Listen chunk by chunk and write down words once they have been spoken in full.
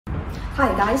Hi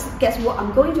guys, guess what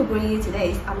I'm going to bring you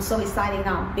today? I'm so excited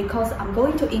now because I'm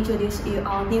going to introduce you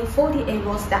our new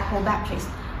 48V stackable batteries,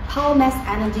 power mass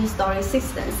energy storage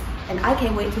systems, and I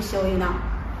can't wait to show you now.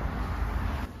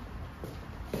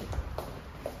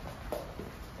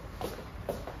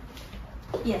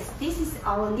 Yes, this is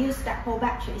our new stackable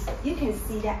batteries. You can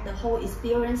see that the whole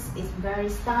experience is very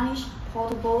stylish,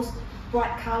 portable,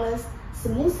 bright colors,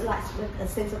 smooth lights with a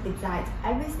sense of design.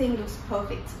 Everything looks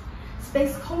perfect.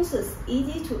 Space conscious,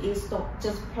 easy to install,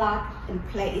 just plug and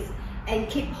play, and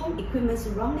keep home equipment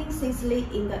running seamlessly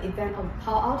in the event of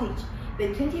power outage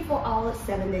with 24 hours,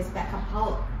 7 days backup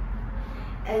power.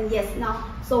 And yes,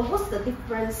 now, so what's the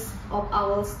difference of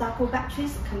our stackable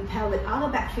batteries compared with other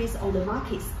batteries on the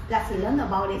market? Let's learn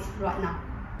about it right now.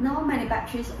 Now, many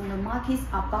batteries on the market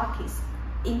are bulky,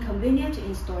 inconvenient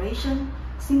installation,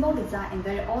 simple design, and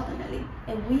very ordinary.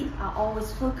 And we are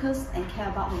always focused and care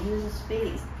about the user's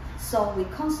feelings. So we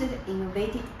constantly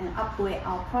innovate and upgrade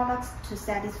our products to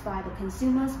satisfy the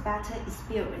consumer's better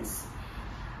experience.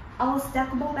 Our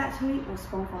stackable battery was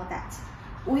born for that.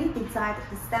 We designed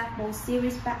the stackable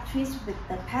series batteries with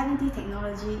the patented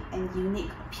technology and unique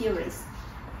appearance.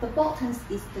 The bottom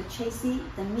is the chassis,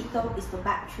 the middle is the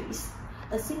batteries.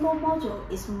 A single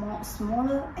module is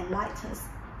smaller and lighter,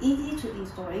 easy to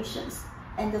installations,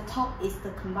 and the top is the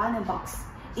combiner box.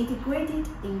 Integrated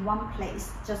in one place,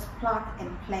 just plug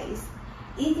and place.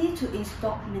 Easy to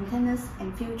install, maintenance,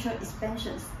 and future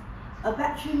expansions. A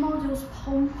battery module's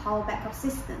home power backup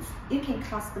systems you can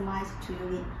customize to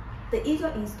your need. The easy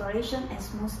installation and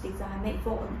smooth design make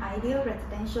for an ideal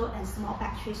residential and small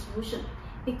battery solution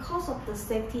because of the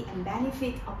safety and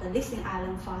benefit of the lithium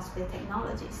iron phosphate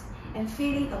technologies, and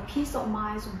feeling a peace of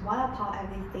mind while power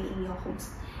everything in your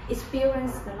homes.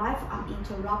 Experience the life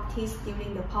uninterrupted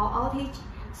during the power outage,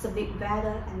 severe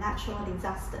weather, and natural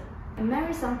disaster. And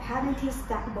MeritSun patented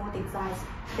stackable designs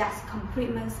that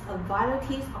complements a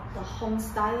variety of the home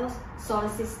styles solar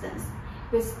systems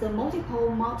with the multiple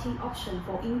mounting option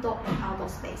for indoor and outdoor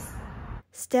space.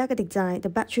 Stack design, the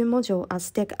battery modules are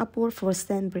stacked upward for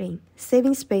assembling,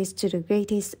 saving space to the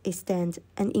greatest extent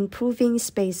and improving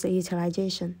space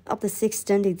utilization. Of the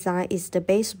system design is the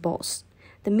base box.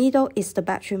 The middle is the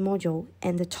battery module,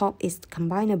 and the top is the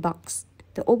combiner box.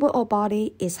 The overall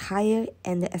body is higher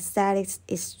and the aesthetics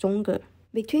is stronger.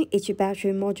 Between each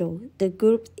battery module, the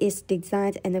group is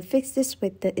designed and fixed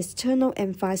with the external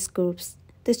M5 screws.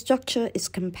 The structure is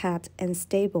compact and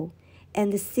stable,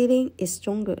 and the sealing is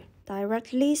stronger.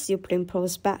 Directly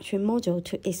superimpose battery module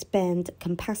to expand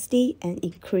capacity and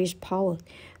increase power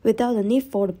without the need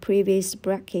for the previous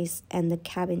brackets and the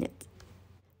cabinet.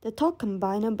 The top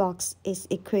combiner box is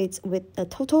equipped with a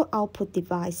total output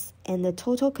device and a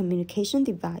total communication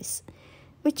device,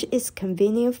 which is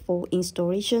convenient for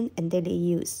installation and daily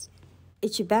use.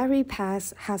 Each battery pack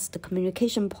has the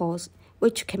communication ports,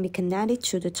 which can be connected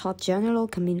to the top general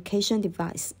communication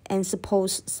device and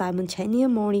supports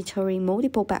simultaneous monitoring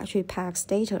multiple battery packs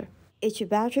data. Each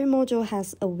battery module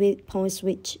has a weak point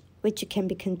switch, which can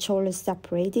be controlled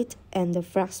separated and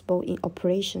flexible in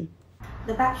operation.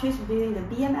 The batteries built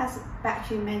the BMS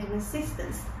battery management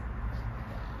systems.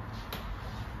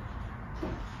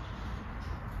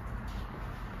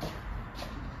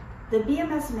 The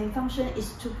BMS main function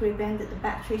is to prevent the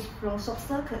batteries from short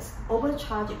circuits,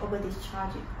 overcharging,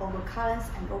 over-discharging, overcurrents,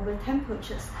 and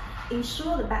over-temperatures.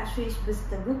 Ensure the batteries with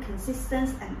the good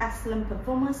consistency and excellent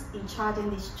performance in charging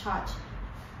discharge.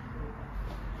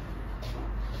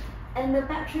 And the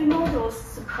battery modules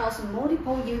support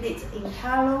multiple units in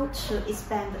parallel to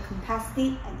expand the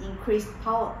capacity and increase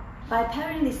power. By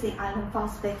pairing lithium iron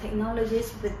phosphate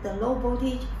technologies with the low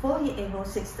voltage 48V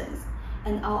systems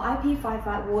and our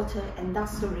IP55 water and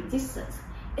dust resistance,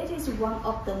 it is one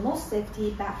of the most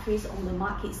safety batteries on the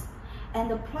market. And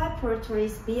the proprietary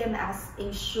BMS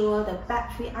ensure the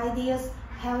battery ideas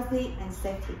healthy and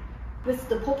safety. With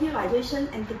the popularization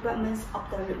and development of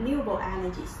the renewable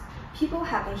energies, people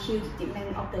have a huge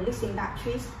demand of the lithium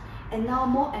batteries, and now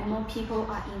more and more people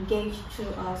are engaged to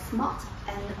a smart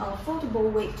and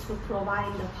affordable way to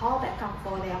providing the power backup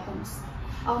for their homes.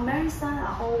 Our MeritSun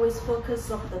are always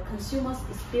focused on the consumer's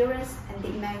experience and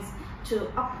demands to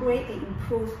upgrade and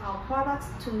improve our products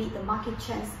to meet the market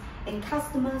trends and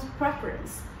customers'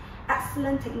 preference.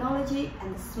 Excellent technology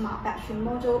and the smart battery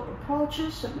module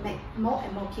approaches should make more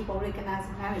and more people recognize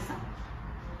MeritSun.